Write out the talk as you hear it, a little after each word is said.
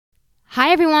Hi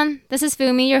everyone, this is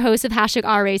Fumi, your host of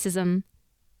 #RRacism.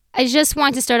 I just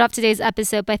want to start off today's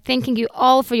episode by thanking you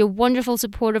all for your wonderful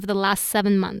support over the last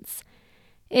 7 months.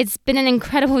 It's been an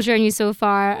incredible journey so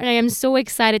far, and I am so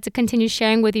excited to continue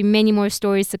sharing with you many more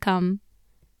stories to come.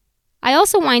 I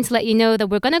also wanted to let you know that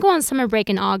we're going to go on summer break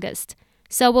in August,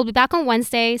 so we'll be back on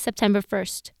Wednesday, September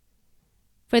 1st.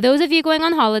 For those of you going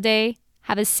on holiday,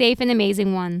 have a safe and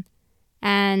amazing one,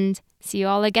 and see you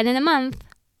all again in a month.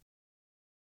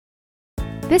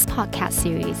 This podcast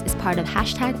series is part of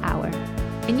 #Hour,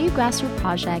 a new grassroots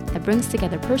project that brings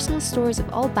together personal stories of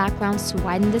all backgrounds to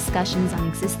widen discussions on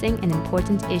existing and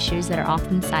important issues that are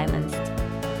often silenced.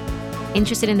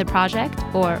 Interested in the project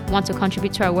or want to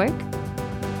contribute to our work?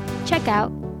 Check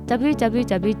out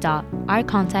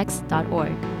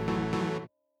www.ourcontext.org.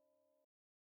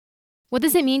 What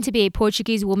does it mean to be a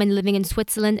Portuguese woman living in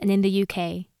Switzerland and in the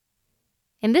UK?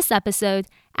 In this episode,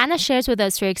 Anna shares with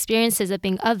us her experiences of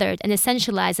being othered and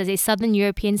essentialized as a Southern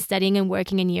European studying and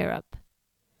working in Europe.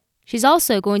 She's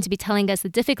also going to be telling us the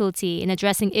difficulty in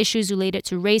addressing issues related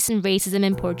to race and racism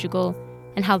in Portugal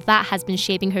and how that has been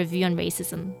shaping her view on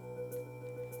racism.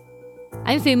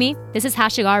 I'm Fumi, this is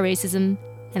 #RRacism,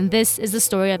 and this is the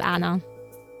story of Anna.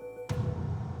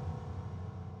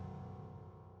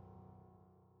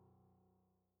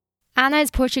 Anna is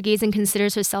Portuguese and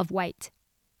considers herself white.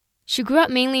 She grew up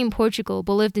mainly in Portugal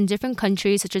but lived in different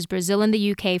countries such as Brazil and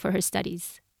the UK for her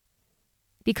studies.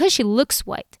 Because she looks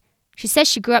white, she says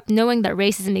she grew up knowing that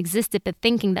racism existed but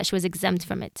thinking that she was exempt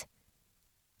from it.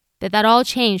 But that all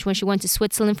changed when she went to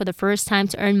Switzerland for the first time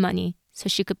to earn money so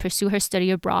she could pursue her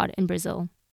study abroad in Brazil.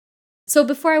 So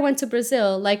before I went to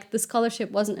Brazil, the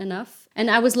scholarship wasn't enough. And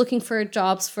I was looking for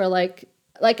jobs for I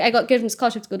got given a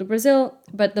scholarship to go to Brazil,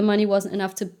 but the money wasn't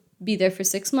enough to be there for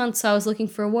 6 months. So I was looking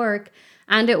for work.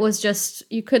 And it was just,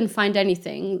 you couldn't find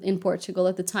anything in Portugal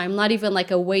at the time. Not even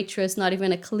a waitress, not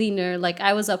even a cleaner.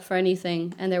 I was up for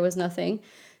anything and there was nothing.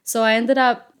 So I ended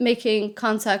up making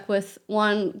contact with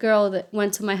one girl that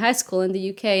went to my high school in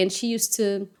the UK. And she used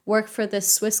to work for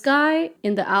this Swiss guy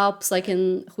in the Alps,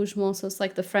 in Rougemont. So it's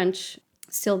the French,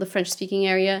 still the French speaking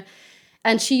area.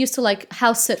 And she used to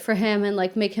house sit for him and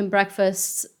make him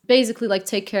breakfast. Basically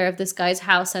take care of this guy's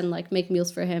house and make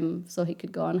meals for him so he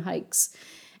could go on hikes,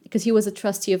 because he was a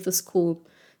trustee of the school.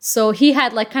 So he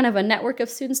had kind of a network of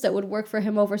students that would work for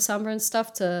him over summer and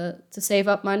stuff to save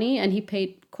up money, and he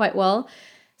paid quite well.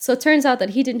 So it turns out that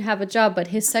he didn't have a job, but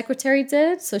his secretary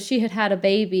did. So she had a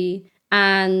baby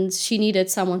and she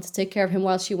needed someone to take care of him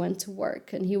while she went to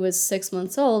work. And he was 6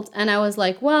 months old. And I was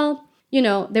like, well,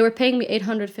 they were paying me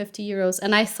 850 euros.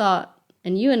 And I thought,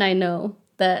 and you and I know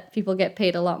that people get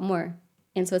paid a lot more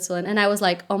in Switzerland. And I was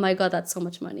like, oh my God, that's so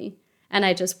much money. And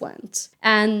I just went.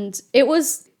 And it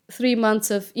was 3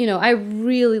 months of, I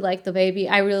really liked the baby.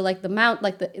 I really liked the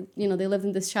they lived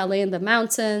in this chalet in the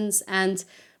mountains.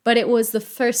 But it was the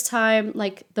first time,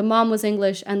 the mom was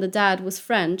English and the dad was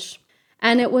French.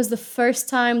 And it was the first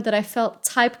time that I felt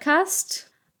typecast.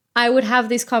 I would have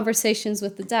these conversations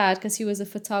with the dad because he was a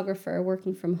photographer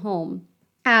working from home.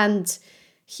 And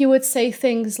he would say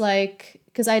things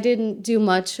because I didn't do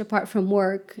much apart from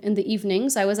work in the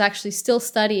evenings. I was actually still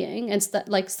studying and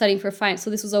studying for finals. So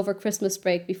this was over Christmas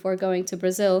break before going to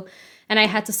Brazil. And I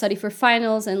had to study for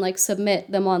finals and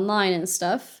submit them online and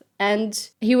stuff. And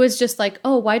he was just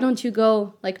oh, why don't you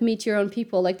go meet your own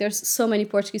people? There's so many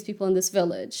Portuguese people in this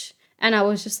village. And I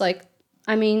was just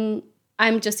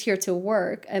I'm just here to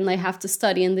work and I have to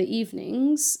study in the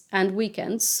evenings and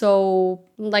weekends. So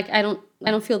I don't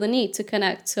feel the need to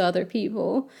connect to other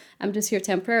people. I'm just here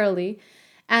temporarily.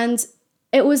 And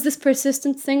it was this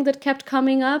persistent thing that kept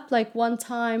coming up. One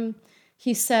time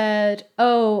he said,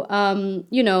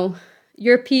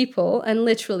 your people, and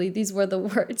literally these were the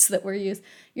words that were used.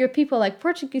 Your people,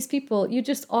 Portuguese people, you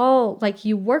just all,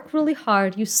 you work really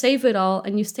hard, you save it all,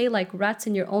 and you stay like rats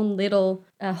in your own little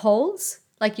holes.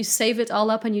 You save it all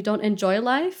up and you don't enjoy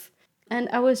life. And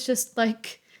I was just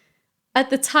at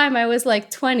the time I was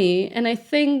 20, and I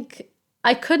think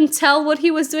I couldn't tell what he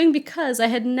was doing because I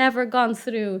had never gone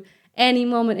through any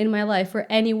moment in my life where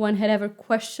anyone had ever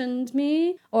questioned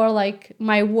me or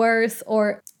my worth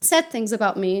or said things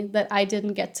about me that I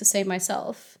didn't get to say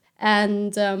myself.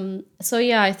 And so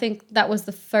yeah, I think that was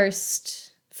the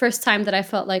first time that I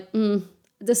felt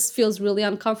this feels really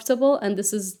uncomfortable, and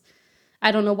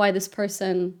I don't know why this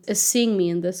person is seeing me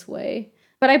in this way.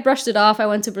 But I brushed it off. I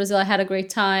went to Brazil. I had a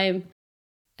great time.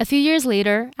 A few years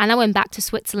later, Anna went back to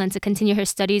Switzerland to continue her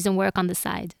studies and work on the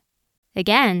side.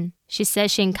 Again, she says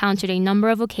she encountered a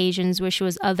number of occasions where she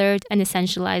was othered and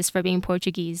essentialized for being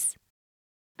Portuguese.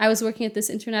 I was working at this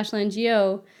international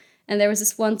NGO, And there was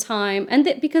this one time,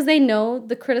 and because they know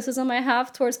the criticism I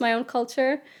have towards my own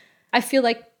culture, I feel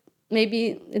like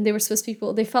maybe they were Swiss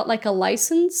people, they felt like a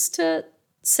license to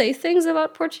say things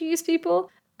about Portuguese people.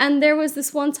 And there was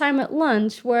this one time at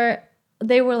lunch where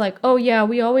they were like, oh yeah,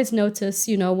 we always notice,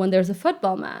 when there's a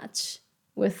football match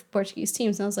with Portuguese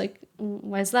teams. And I was like,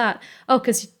 why is that? Oh,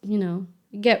 because, you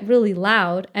get really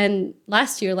loud. And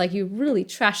last year, like, you really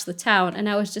trashed the town. And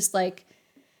I was just like,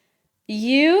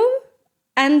 you?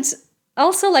 And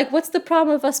also, like, what's the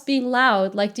problem of us being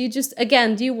loud? Like, do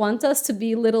you want us to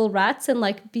be little rats and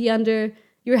like be under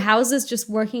your houses just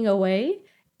working away?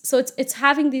 So it's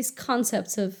having these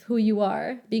concepts of who you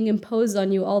are being imposed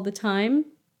on you all the time.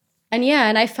 And yeah,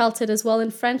 and I felt it as well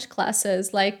in French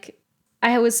classes. Like,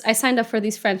 I signed up for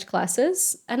these French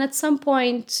classes, and at some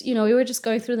point, we were just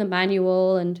going through the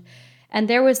manual, and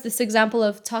there was this example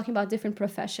of talking about different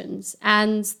professions.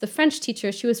 And the French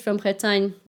teacher, she was from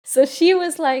Bretagne, so she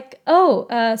was like,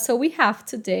 oh, so we have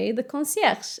today the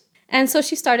concierge. And so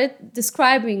she started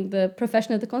describing the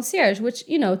profession of the concierge, which,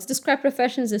 to describe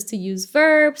professions is to use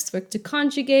verbs, to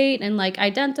conjugate and like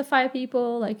identify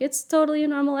people. Like, it's totally a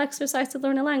normal exercise to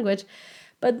learn a language.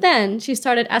 But then she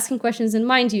started asking questions. And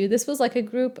mind you, this was like a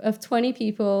group of 20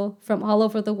 people from all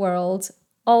over the world,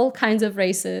 all kinds of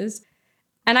races.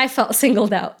 And I felt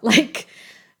singled out. Like,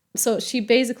 so she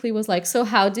basically was like, so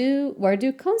where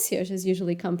do concierges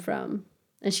usually come from?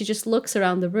 And she just looks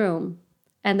around the room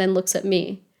and then looks at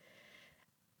me.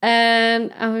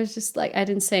 And I was just like, I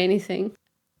didn't say anything.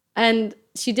 And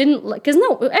she didn't, because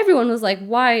everyone was like,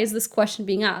 why is this question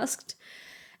being asked?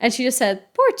 And she just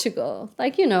said, Portugal.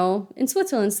 Like, in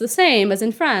Switzerland, it's the same as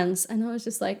in France. And I was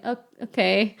just like, oh,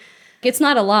 okay. It's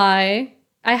not a lie.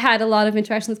 I had a lot of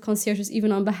interaction with concierges,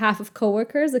 even on behalf of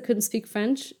coworkers that couldn't speak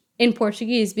French in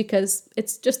Portuguese, because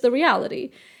it's just the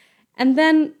reality. And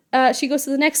then she goes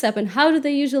to the next step. And how do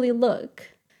they usually look?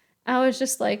 I was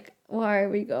just like, why are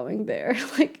we going there?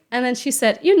 And then she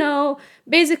said,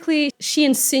 basically she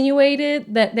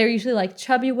insinuated that they're usually like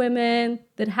chubby women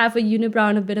that have a unibrow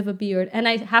and a bit of a beard. And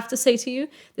I have to say to you,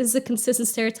 this is a consistent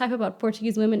stereotype about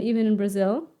Portuguese women, even in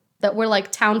Brazil, that we're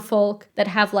like town folk that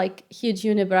have like huge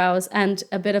unibrows and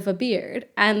a bit of a beard.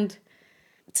 And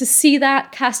to see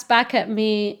that cast back at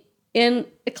me in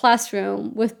a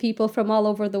classroom with people from all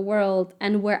over the world,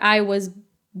 and where I was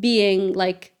being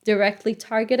like directly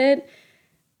targeted.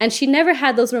 And she never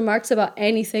had those remarks about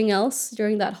anything else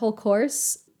during that whole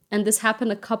course. And this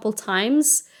happened a couple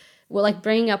times. We're like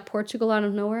bringing up Portugal out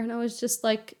of nowhere. And I was just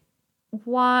like,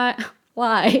 why?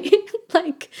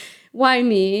 Like, why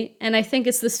me? And I think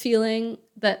it's this feeling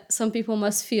that some people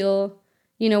must feel,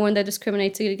 when they're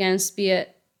discriminated against, be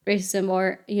it racism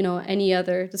or, any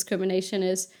other discrimination,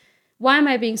 is why am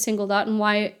I being singled out? And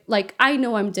why, like, I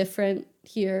know I'm different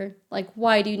here. Like,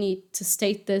 why do you need to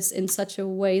state this in such a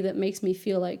way that makes me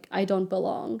feel like I don't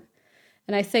belong?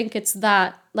 And I think it's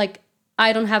that, like,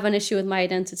 I don't have an issue with my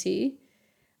identity.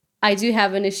 I do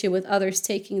have an issue with others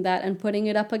taking that and putting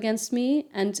it up against me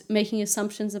and making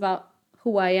assumptions about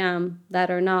who I am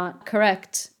that are not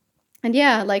correct. And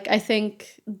yeah, like, I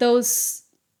think those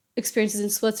experiences in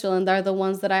Switzerland are the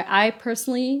ones that I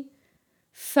personally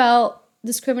felt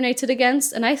discriminated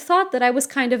against. And I thought that I was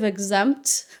kind of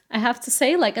exempt, I have to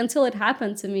say, like, until it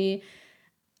happened to me,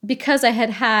 because I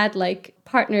had like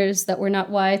partners that were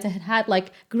not white. I had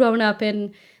like grown up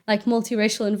in like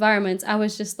multiracial environments. I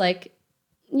was just like,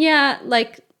 yeah,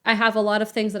 like, I have a lot of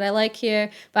things that I like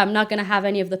here, but I'm not going to have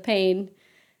any of the pain.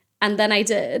 And then I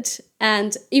did.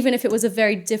 And even if it was a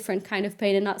very different kind of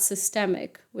pain and not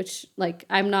systemic, which, like,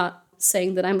 I'm not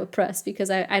saying that I'm oppressed,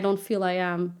 because I don't feel I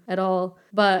am at all.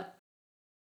 But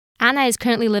Anna is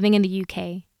currently living in the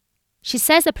UK. She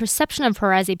says the perception of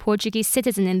her as a Portuguese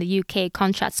citizen in the UK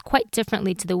contrasts quite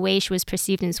differently to the way she was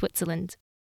perceived in Switzerland.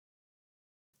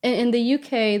 In the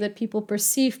UK, that people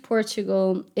perceive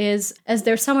Portugal is as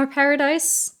their summer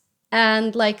paradise,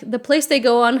 and like the place they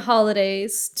go on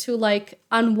holidays to like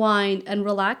unwind and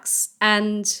relax.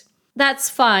 And that's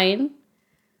fine.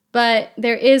 But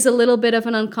there is a little bit of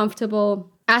an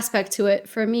uncomfortable aspect to it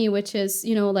for me, which is,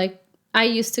 like, I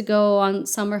used to go on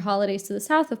summer holidays to the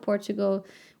south of Portugal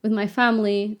with my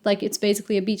family. Like, it's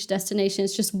basically a beach destination.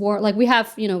 It's just warm. Like, we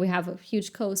have a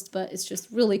huge coast, but it's just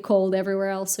really cold everywhere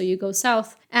else. So you go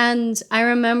south. And I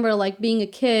remember like being a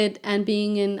kid and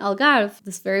being in Algarve,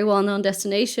 this very well-known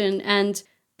destination. And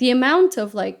the amount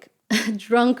of like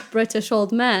drunk British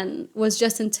old men was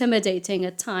just intimidating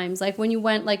at times. Like, when you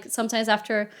went, like, sometimes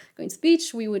after going to the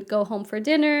beach, we would go home for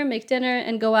dinner, make dinner,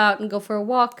 and go out and go for a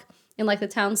walk in like the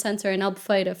town center in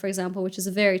Albufeira, for example, which is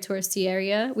a very touristy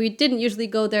area. We didn't usually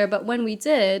go there, but when we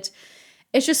did,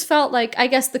 it just felt like, I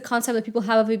guess, the concept that people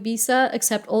have of Ibiza,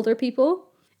 except older people.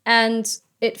 And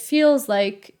it feels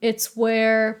like it's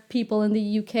where people in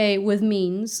the UK with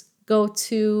means go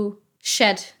to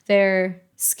shed their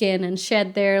skin and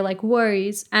shed their like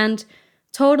worries, and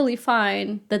totally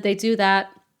fine that they do that.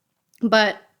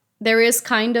 But there is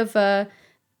kind of a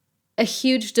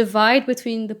huge divide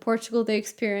between the Portugal they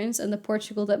experience and the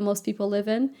Portugal that most people live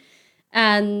in.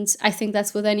 And I think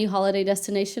that's with any holiday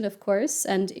destination, of course,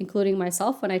 and including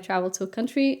myself. When I travel to a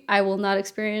country, I will not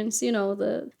experience,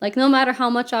 no matter how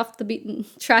much off the beaten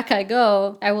track I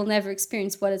go, I will never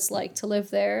experience what it's like to live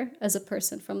there as a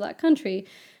person from that country.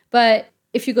 But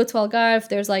if you go to Algarve,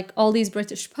 there's like all these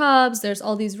British pubs, there's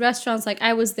all these restaurants. Like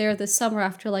I was there this summer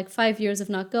after like 5 years of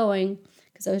not going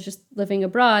because I was just living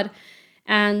abroad.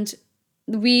 And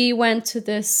we went to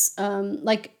this,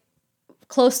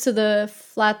 close to the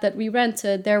flat that we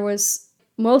rented, there was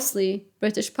mostly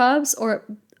British pubs, or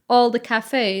all the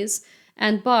cafes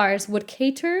and bars would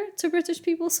cater to British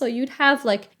people. So you'd have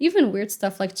like even weird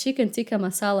stuff like chicken tikka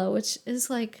masala, which is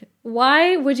like,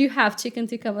 why would you have chicken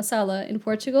tikka masala in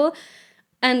Portugal?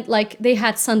 And like they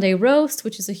had Sunday roast,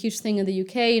 which is a huge thing in the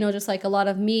UK, just like a lot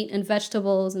of meat and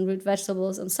vegetables and root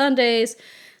vegetables on Sundays.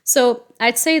 So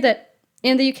I'd say that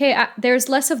in the UK, there's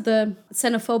less of the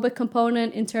xenophobic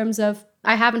component in terms of,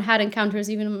 I haven't had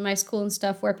encounters even in my school and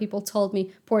stuff where people told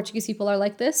me Portuguese people are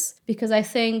like this, because I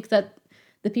think that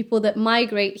the people that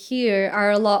migrate here are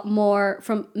a lot more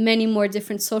from many more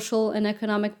different social and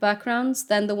economic backgrounds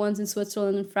than the ones in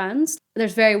Switzerland and France.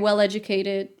 There's very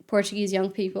well-educated Portuguese young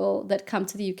people that come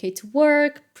to the UK to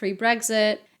work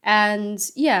pre-Brexit. And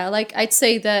yeah, like I'd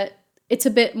say that it's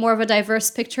a bit more of a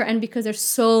diverse picture, and because there's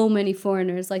so many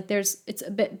foreigners, it's a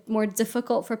bit more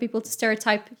difficult for people to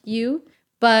stereotype you.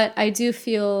 But I do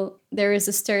feel there is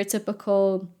a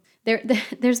stereotypical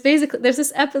there's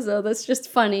this episode that's just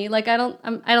funny. Like I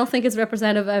don't think it's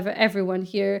representative of everyone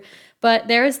here, but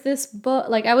there is this book.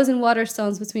 Like I was in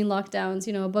Waterstones between lockdowns,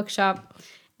 a bookshop,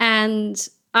 and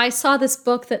I saw this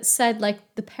book that said like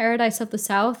The Paradise of the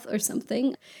South or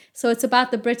something. So it's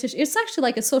about the British. It's actually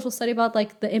like a social study about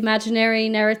like the imaginary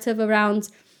narrative around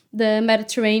the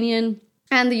Mediterranean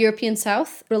and the European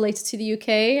South related to the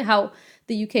UK, how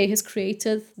the UK has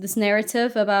created this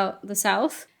narrative about the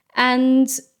South. And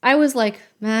I was like,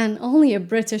 man, only a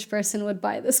British person would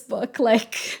buy this book.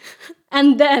 Like,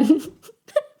 and then,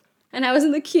 and I was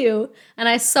in the queue and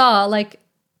I saw like,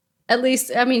 at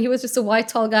least, I mean, he was just a white,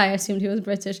 tall guy. I assumed he was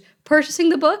British, purchasing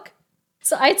the book.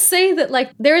 So I'd say that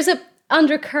like there is a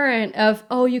undercurrent of,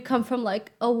 oh, you come from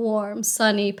like a warm,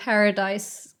 sunny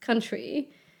paradise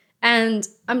country. And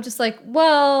I'm just like,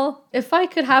 well, if I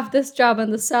could have this job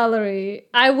and the salary,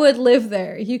 I would live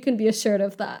there. You can be assured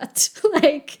of that.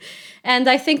 And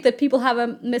I think that people have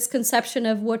a misconception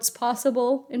of what's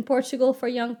possible in Portugal for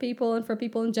young people and for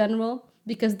people in general,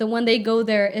 because when they go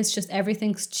there, it's just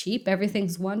everything's cheap,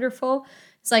 everything's wonderful.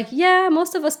 It's like, yeah,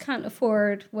 most of us can't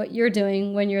afford what you're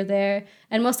doing when you're there.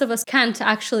 And most of us can't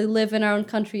actually live in our own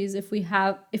countries if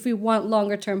we want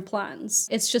longer term plans.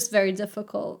 It's just very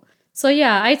difficult. So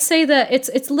yeah, I'd say that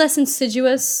it's less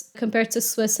insidious compared to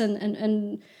Swiss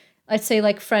and I'd say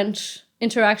like French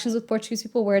interactions with Portuguese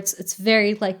people, where it's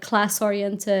very like class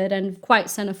oriented and quite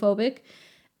xenophobic.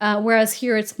 Whereas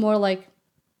here it's more like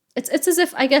it's as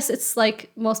if, I guess it's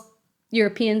like most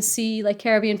European Sea, like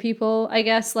Caribbean people, I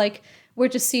guess, like we're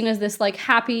just seen as this like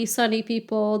happy, sunny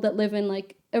people that live in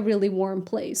like a really warm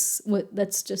place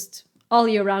that's just all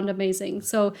year round amazing.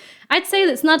 So I'd say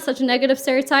that's not such a negative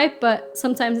stereotype, but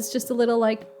sometimes it's just a little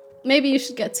like, maybe you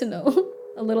should get to know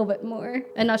a little bit more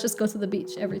and not just go to the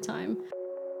beach every time.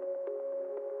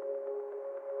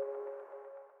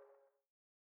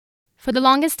 For the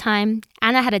longest time,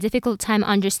 Anna had a difficult time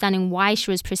understanding why she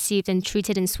was perceived and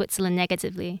treated in Switzerland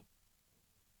negatively.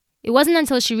 It wasn't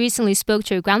until she recently spoke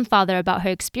to her grandfather about her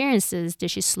experiences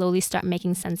did she slowly start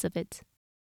making sense of it.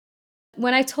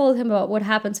 When I told him about what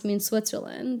happened to me in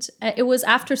Switzerland, it was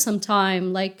after some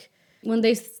time. Like when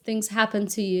these things happen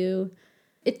to you,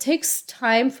 it takes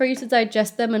time for you to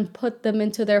digest them and put them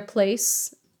into their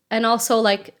place. And also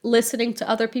like listening to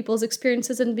other people's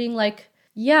experiences and being like,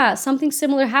 yeah, something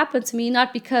similar happened to me,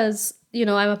 not because, I'm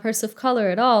a person of color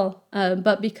at all,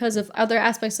 but because of other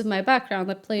aspects of my background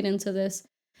that played into this.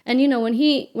 And,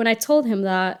 when I told him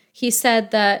that, he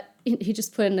said that he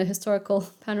just put in a historical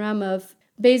panorama of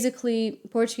basically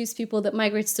Portuguese people that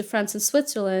migrated to France and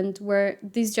Switzerland, where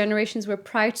these generations were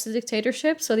prior to the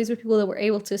dictatorship. So these were people that were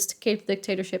able to escape the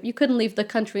dictatorship. You couldn't leave the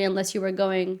country unless you were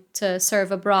going to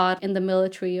serve abroad in the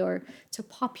military or to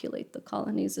populate the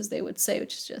colonies, as they would say,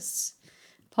 which is just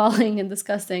appalling and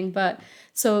disgusting. But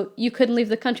so you couldn't leave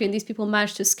the country, and these people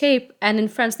managed to escape. And in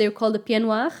France, they were called the pieds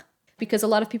noirs because a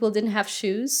lot of people didn't have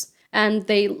shoes, and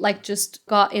they like just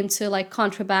got into like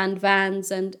contraband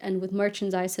vans and with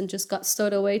merchandise and just got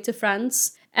stowed away to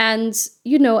France. And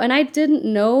and I didn't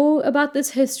know about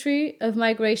this history of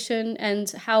migration and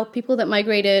how people that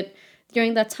migrated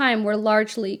during that time were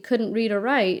largely couldn't read or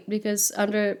write, because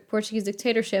under Portuguese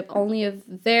dictatorship, only a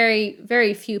very,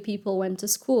 very few people went to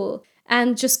school.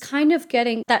 And just kind of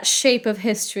getting that shape of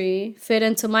history fit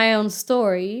into my own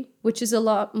story, which is a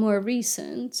lot more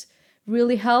recent,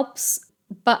 really helps.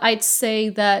 But I'd say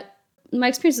that my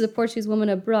experiences as a Portuguese woman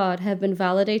abroad have been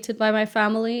validated by my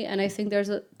family. And I think there's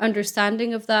an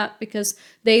understanding of that because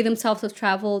they themselves have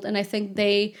traveled. And I think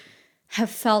they have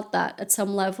felt that at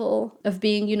some level of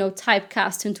being,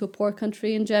 typecast into a poor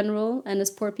country in general and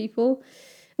as poor people,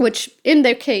 which in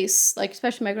their case, like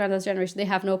especially my granddad's generation, they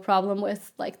have no problem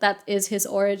with. Like that is his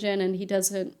origin, and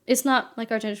it's not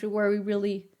like our generation where we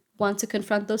really want to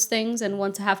confront those things and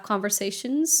want to have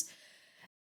conversations.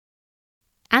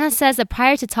 Anna says that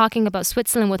prior to talking about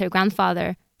Switzerland with her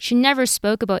grandfather, she never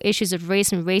spoke about issues of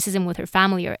race and racism with her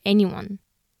family or anyone.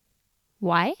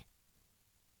 Why?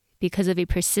 Because of a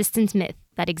persistent myth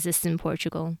that exists in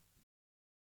Portugal.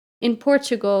 In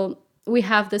Portugal, we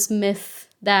have this myth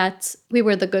that we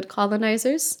were the good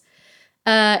colonizers,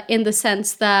 in the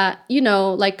sense that,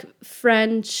 like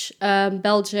French,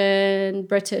 Belgian,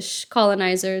 British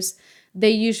colonizers, they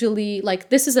usually, like,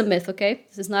 this is a myth, okay?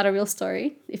 This is not a real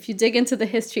story. If you dig into the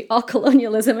history, all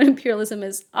colonialism and imperialism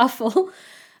is awful.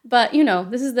 But,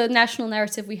 this is the national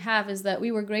narrative we have, is that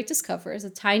we were great discoverers, a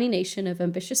tiny nation of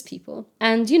ambitious people.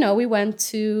 And,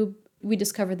 we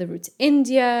discovered the route to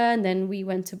India, and then we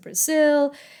went to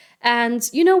Brazil. And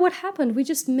what happened? We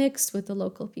just mixed with the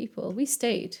local people. We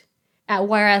stayed.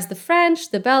 Whereas the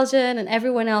French, the Belgian, and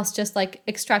everyone else just like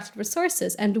extracted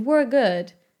resources, and we're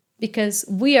good because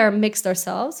we are mixed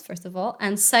ourselves, first of all.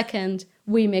 And second,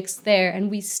 we mixed there and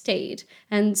we stayed.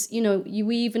 And,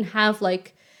 we even have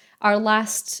like our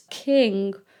last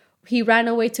king, he ran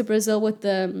away to Brazil with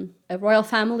the royal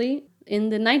family in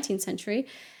the 19th century.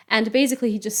 And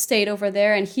basically he just stayed over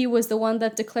there, and he was the one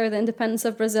that declared the independence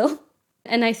of Brazil.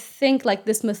 And I think like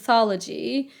this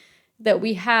mythology that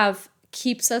we have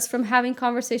keeps us from having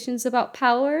conversations about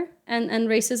power and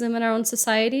racism in our own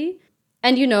society.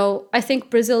 And, I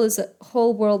think Brazil is a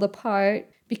whole world apart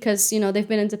because, they've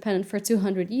been independent for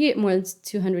more than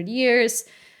 200 years.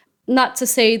 Not to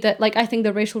say that, like, I think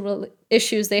the racial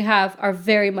issues they have are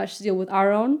very much to deal with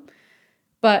our own.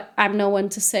 But I'm no one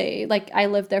to say, like, I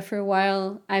lived there for a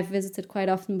while. I've visited quite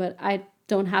often, but I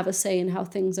don't have a say in how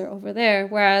things are over there.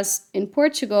 Whereas in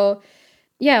Portugal,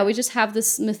 yeah, we just have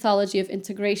this mythology of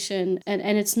integration.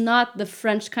 And it's not the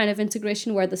French kind of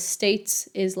integration where the state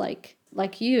is like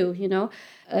you,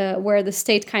 where the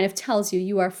state kind of tells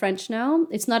you are French now.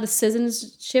 It's not a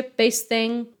citizenship-based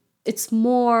thing. It's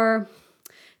more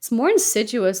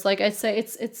insidious. Like I'd say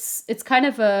it's kind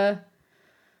of a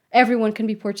everyone can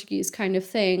be Portuguese kind of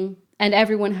thing, and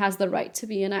everyone has the right to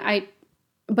be. And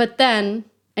but then,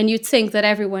 and you'd think that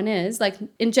everyone is, like,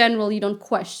 in general, you don't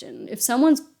question. If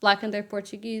someone's Black and they're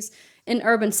Portuguese, in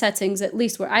urban settings, at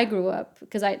least where I grew up,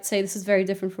 because I'd say this is very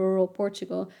different for rural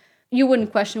Portugal, you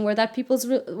wouldn't question where that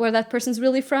person's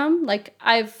really from. Like,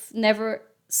 I've never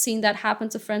seen that happen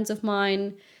to friends of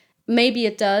mine. Maybe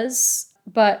it does,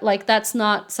 but like that's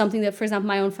not something that, for example,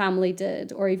 my own family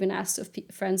did, or even asked of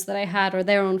friends that I had or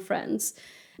their own friends.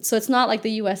 So it's not like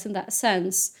the US in that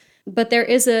sense, but there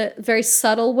is a very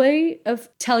subtle way of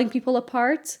telling people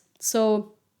apart.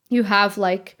 So you have,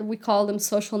 like, we call them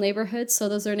social neighborhoods. So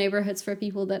those are neighborhoods for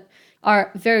people that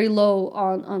are very low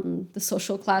on the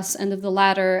social class end of the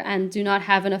ladder and do not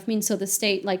have enough means. So the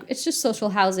state, like, it's just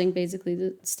social housing, basically.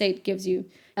 The state gives you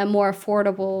a more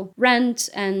affordable rent,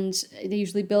 and they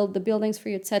usually build the buildings for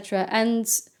you, etc. And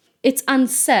it's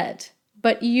unsaid,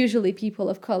 but usually people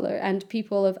of color and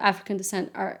people of African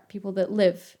descent are people that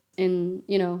live in,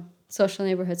 social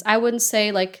neighborhoods. I wouldn't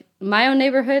say, like, my own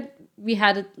neighborhood,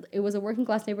 it was a working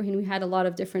class neighborhood, and we had a lot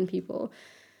of different people.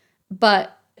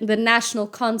 But the national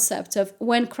concept of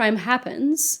when crime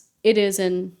happens, it is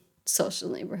in social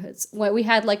neighborhoods. When we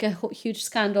had like a huge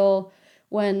scandal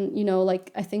when,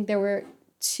 I think there were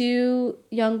 2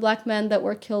 young Black men that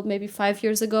were killed maybe 5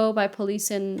 years ago by police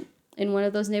in one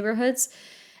of those neighborhoods.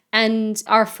 And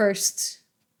our first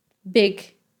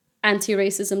big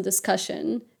anti-racism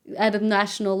discussion at a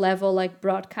national level, like,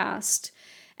 broadcast.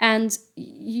 And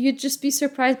you'd just be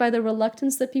surprised by the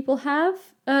reluctance that people have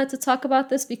to talk about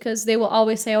this, because they will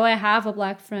always say, oh, I have a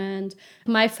Black friend.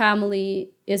 My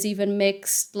family is even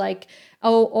mixed. Like,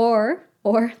 or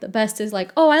Or the best is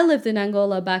like, oh, I lived in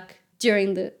Angola back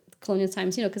during the colonial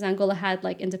times, because Angola had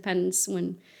like independence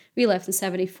when we left in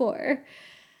 74.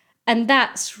 And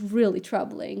that's really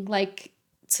troubling. Like,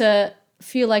 to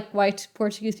feel like white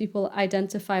Portuguese people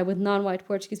identify with non-white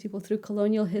Portuguese people through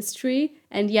colonial history,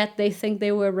 and yet they think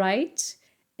they were right,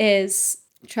 is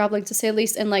troubling to say the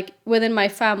least. And like within my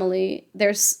family,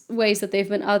 there's ways that they've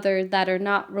been othered that are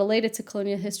not related to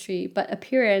colonial history, but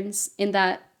appearance, in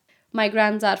that my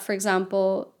granddad, for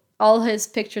example, all his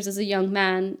pictures as a young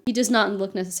man, he does not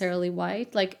look necessarily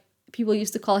white. Like, people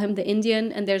used to call him the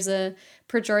Indian, and there's a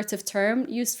pejorative term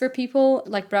used for people,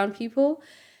 like brown people.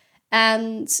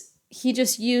 And he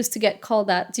just used to get called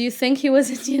that. Do you think he was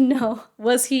Indian? No.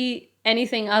 Was he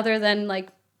anything other than like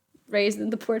raised in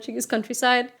the Portuguese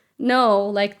countryside? No,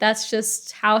 like that's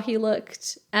just how he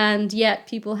looked. And yet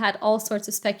people had all sorts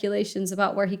of speculations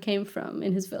about where he came from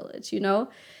in his village,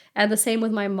 And the same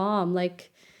with my mom.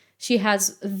 Like, she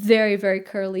has very, very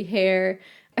curly hair.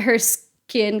 Her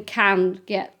skin can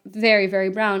get very, very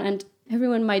brown. And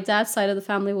everyone, my dad's side of the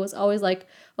family, was always like,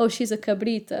 oh, she's a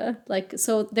cabrita. Like,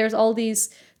 so there's all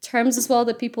these terms as well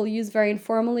that people use very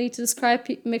informally to describe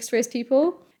mixed race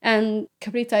people. And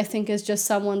cabrita, I think, is just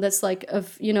someone that's like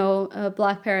of, a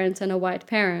black parent and a white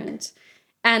parent.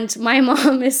 And my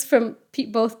mom is from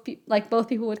both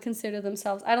people would consider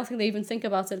themselves, I don't think they even think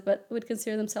about it, but would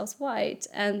consider themselves white.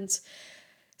 And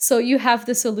so you have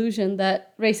this illusion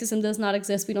that racism does not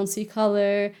exist. We don't see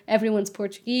color. Everyone's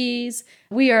Portuguese.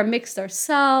 We are mixed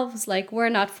ourselves. Like, we're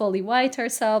not fully white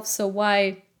ourselves. So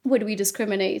why would we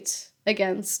discriminate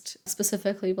against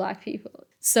specifically Black people?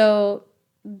 So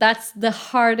that's the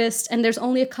hardest. And there's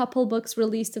only a couple books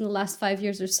released in the last 5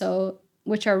 years or so,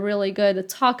 which are really good, to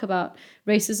talk about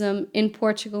racism in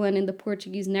Portugal and in the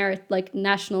Portuguese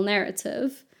national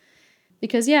narrative.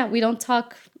 Because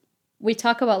we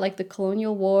talk about like the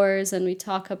colonial wars, and we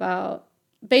talk about,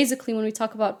 basically when we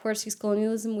talk about Portuguese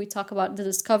colonialism, we talk about the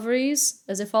discoveries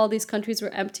as if all these countries were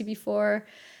empty before.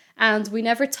 And we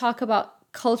never talk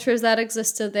about cultures that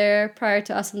existed there prior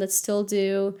to us and that still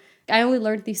do. I only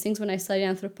learned these things when I studied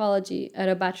anthropology at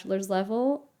a bachelor's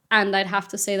level. And I'd have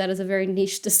to say that is a very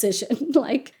niche decision.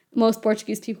 Like, most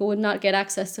Portuguese people would not get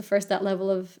access to, first, that level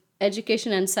of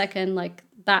education, and second, like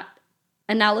that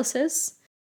analysis.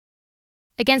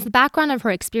 Against the background of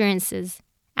her experiences,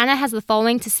 Anna has the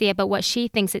following to say about what she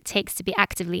thinks it takes to be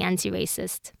actively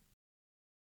anti-racist.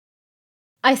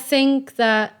 I think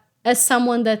that as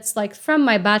someone that's like from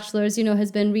my bachelor's,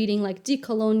 has been reading like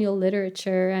decolonial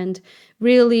literature and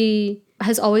really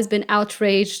has always been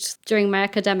outraged during my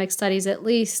academic studies, at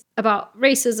least, about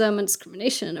racism and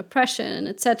discrimination and oppression,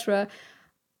 etc.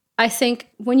 I think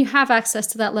when you have access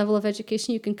to that level of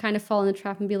education, you can kind of fall in the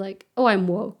trap and be like, oh, I'm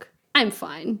woke. I'm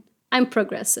fine. I'm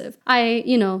progressive. I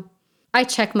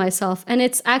check myself. And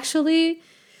it's actually,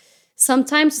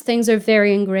 sometimes things are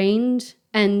very ingrained,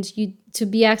 and to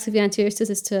be actively anti-racist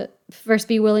is to first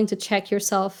be willing to check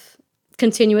yourself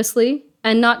continuously,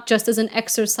 and not just as an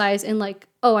exercise in like,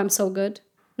 oh, I'm so good.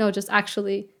 No, just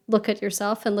actually look at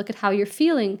yourself and look at how you're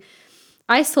feeling.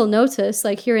 I still notice,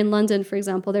 like here in London, for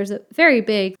example, there's a very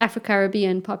big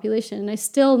Afro-Caribbean population. And I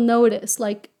still notice,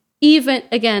 like, even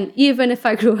if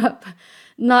I grew up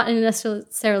not in a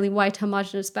necessarily white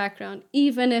homogenous background,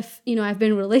 even if, I've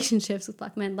been in relationships with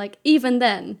Black men, like even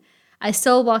then, I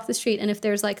still walk the street. And if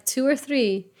there's like 2 or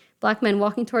 3 Black men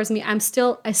walking towards me, I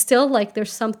still like,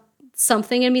 there's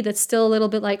something in me that's still a little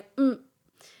bit like,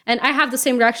 And I have the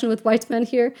same reaction with white men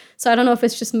here. So I don't know if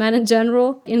it's just men in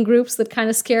general in groups that kind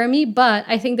of scare me, but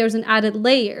I think there's an added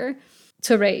layer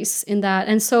to race in that.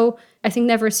 And so I think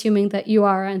never assuming that you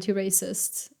are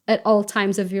anti-racist at all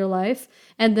times of your life.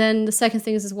 And then the second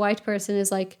thing is, this white person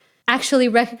is like actually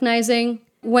recognizing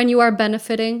when you are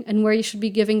benefiting and where you should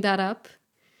be giving that up,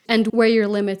 and where your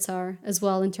limits are as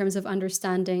well in terms of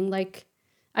understanding. Like,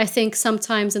 I think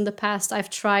sometimes in the past I've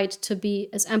tried to be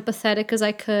as empathetic as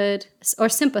I could, or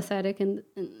sympathetic in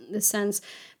this sense.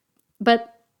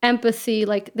 But empathy,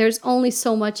 like, there's only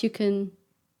so much you can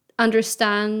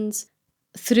understand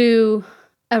through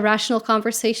a rational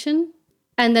conversation.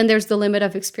 And then there's the limit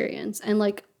of experience, and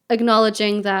like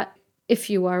acknowledging that if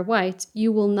you are white,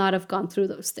 you will not have gone through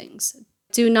those things.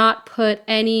 Do not put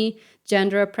any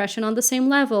gender oppression on the same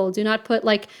level. Do not put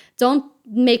don't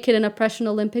make it an oppression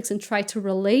Olympics and try to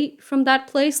relate from that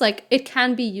place. Like, it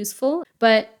can be useful,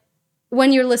 but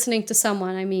when you're listening to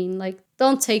someone, I mean, like,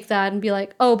 don't take that and be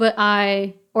like, oh, but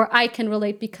I can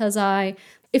relate because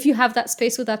if you have that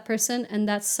space with that person and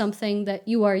that's something that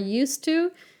you are used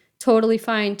to, totally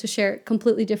fine to share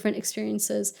completely different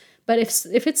experiences. But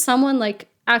if it's someone like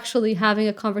actually having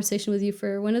a conversation with you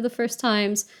for one of the first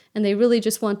times and they really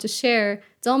just want to share,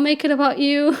 don't make it about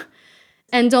you.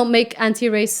 And don't make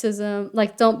anti-racism,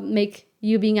 like, don't make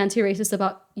you being anti-racist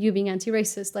about you being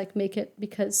anti-racist. Like, make it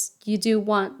because you do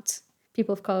want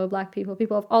people of color, Black people,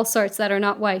 people of all sorts that are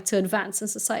not white to advance in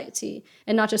society,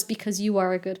 and not just because you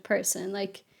are a good person.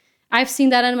 Like, I've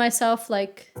seen that in myself,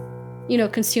 like, you know,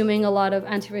 consuming a lot of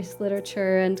anti-racist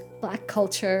literature and Black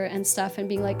culture and stuff, and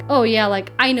being like, oh yeah,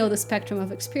 like, I know the spectrum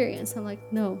of experience. I'm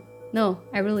like, no,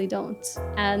 I really don't.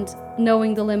 And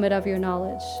knowing the limit of your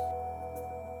knowledge.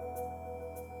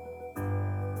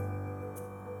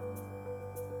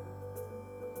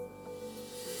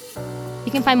 You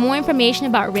can find more information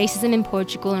about racism in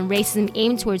Portugal and racism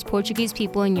aimed towards Portuguese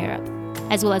people in Europe,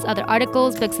 as well as other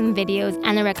articles, books, and videos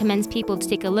Anna recommends people to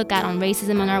take a look at on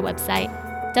racism on our website,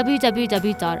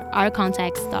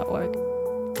 www.ourcontext.org.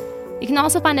 You can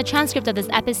also find a transcript of this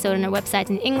episode on our website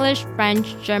in English,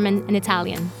 French, German, and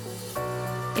Italian.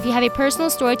 If you have a personal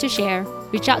story to share,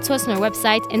 reach out to us on our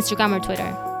website, Instagram, or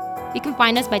Twitter. You can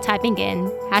find us by typing in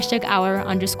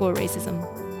 #our_racism.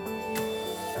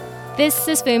 This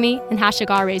is Fumi and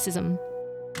 #OurRacism.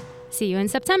 See you in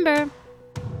September.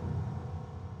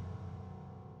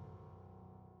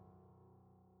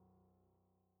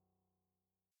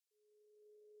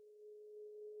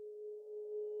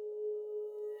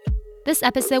 This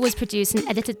episode was produced and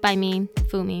edited by me,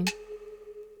 Fumi.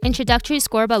 Introductory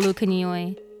score by Luca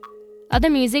Nioi. Other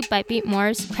music by Beat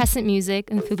Morse, Crescent Music,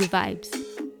 and Fugu Vibes.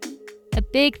 A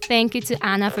big thank you to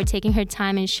Anna for taking her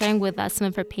time and sharing with us some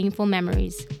of her painful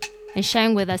memories, and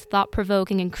sharing with us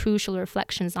thought-provoking and crucial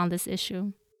reflections on this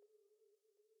issue.